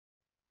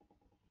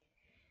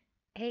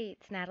Hey,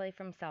 it's Natalie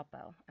from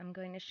Salpo. I'm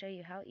going to show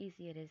you how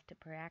easy it is to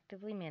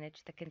proactively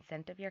manage the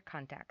consent of your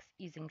contacts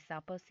using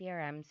Salpo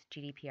CRM's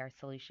GDPR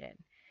solution.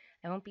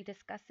 I won't be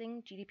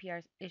discussing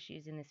GDPR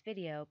issues in this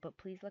video, but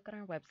please look on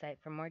our website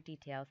for more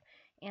details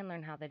and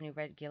learn how the new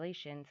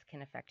regulations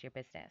can affect your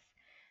business.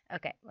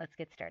 Okay, let's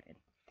get started.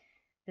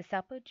 The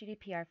Salpo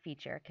GDPR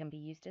feature can be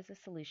used as a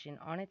solution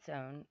on its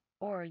own,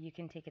 or you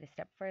can take it a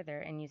step further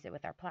and use it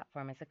with our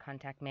platform as a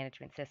contact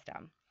management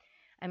system.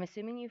 I'm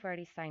assuming you've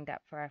already signed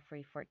up for our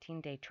free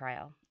 14-day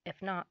trial.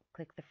 If not,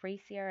 click the free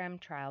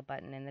CRM trial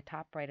button in the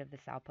top right of the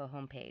Salpo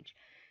homepage.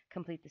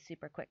 Complete the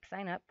super quick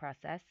sign up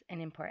process and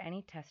import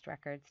any test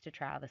records to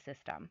trial the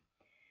system.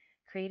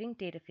 Creating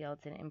data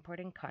fields and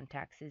importing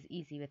contacts is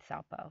easy with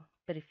Salpo,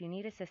 but if you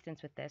need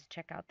assistance with this,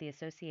 check out the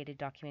associated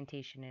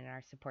documentation in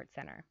our support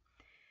center.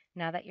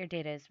 Now that your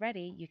data is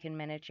ready, you can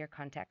manage your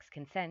contact's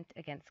consent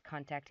against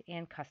contact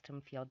and custom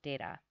field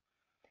data.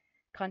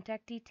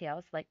 Contact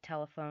details like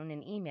telephone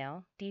and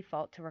email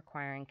default to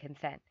requiring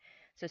consent,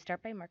 so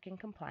start by marking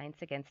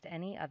compliance against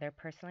any other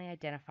personally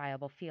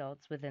identifiable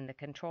fields within the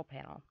control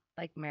panel,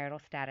 like marital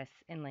status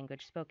and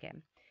language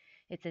spoken.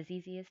 It's as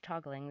easy as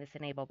toggling this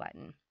enable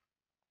button.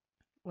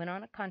 When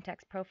on a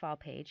contact's profile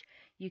page,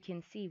 you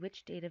can see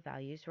which data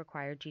values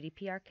require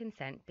GDPR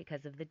consent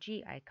because of the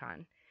G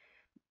icon.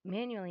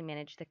 Manually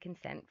manage the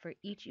consent for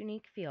each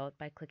unique field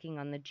by clicking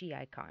on the G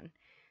icon.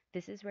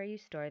 This is where you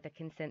store the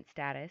consent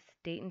status,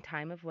 date and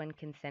time of when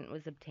consent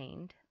was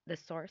obtained, the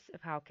source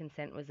of how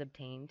consent was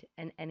obtained,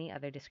 and any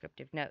other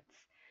descriptive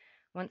notes.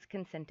 Once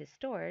consent is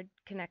stored,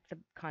 connect the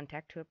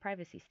contact to a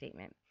privacy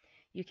statement.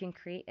 You can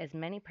create as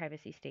many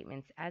privacy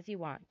statements as you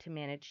want to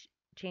manage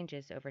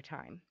changes over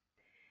time.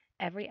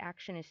 Every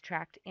action is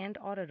tracked and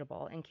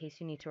auditable in case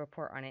you need to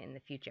report on it in the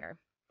future.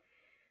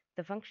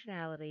 The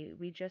functionality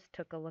we just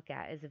took a look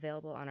at is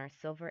available on our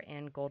Silver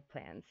and Gold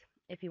plans.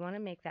 If you want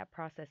to make that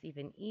process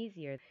even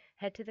easier,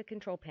 head to the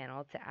control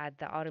panel to add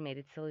the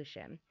automated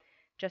solution.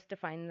 Just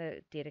define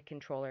the data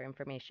controller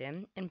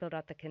information and build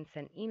out the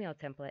consent email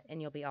template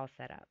and you'll be all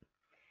set up.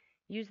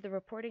 Use the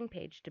reporting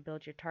page to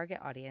build your target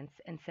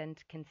audience and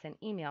send consent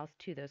emails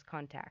to those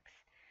contacts.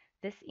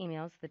 This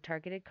emails the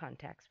targeted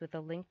contacts with a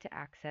link to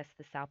access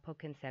the Salpo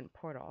consent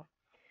portal.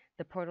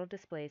 The portal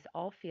displays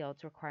all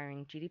fields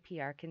requiring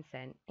GDPR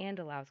consent and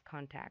allows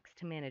contacts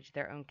to manage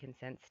their own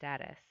consent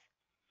status.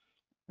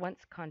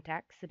 Once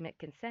contacts submit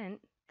consent,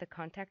 the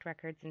contact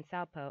records in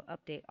Salpo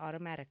update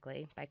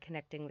automatically by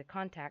connecting the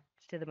contact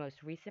to the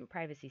most recent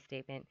privacy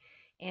statement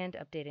and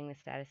updating the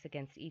status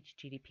against each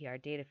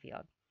GDPR data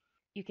field.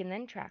 You can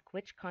then track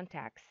which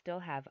contacts still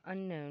have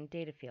unknown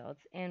data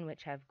fields and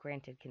which have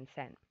granted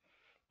consent.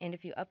 And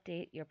if you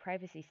update your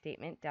privacy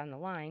statement down the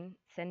line,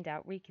 send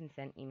out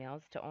reconsent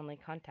emails to only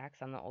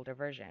contacts on the older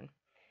version.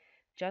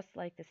 Just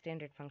like the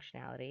standard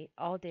functionality,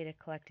 all data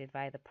collected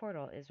via the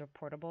portal is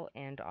reportable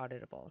and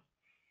auditable.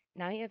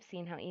 Now you have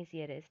seen how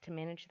easy it is to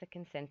manage the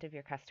consent of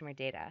your customer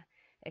data.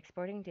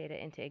 Exporting data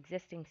into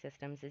existing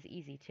systems is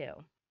easy too.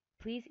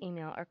 Please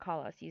email or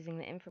call us using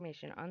the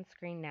information on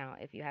screen now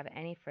if you have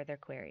any further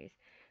queries.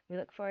 We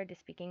look forward to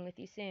speaking with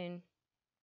you soon.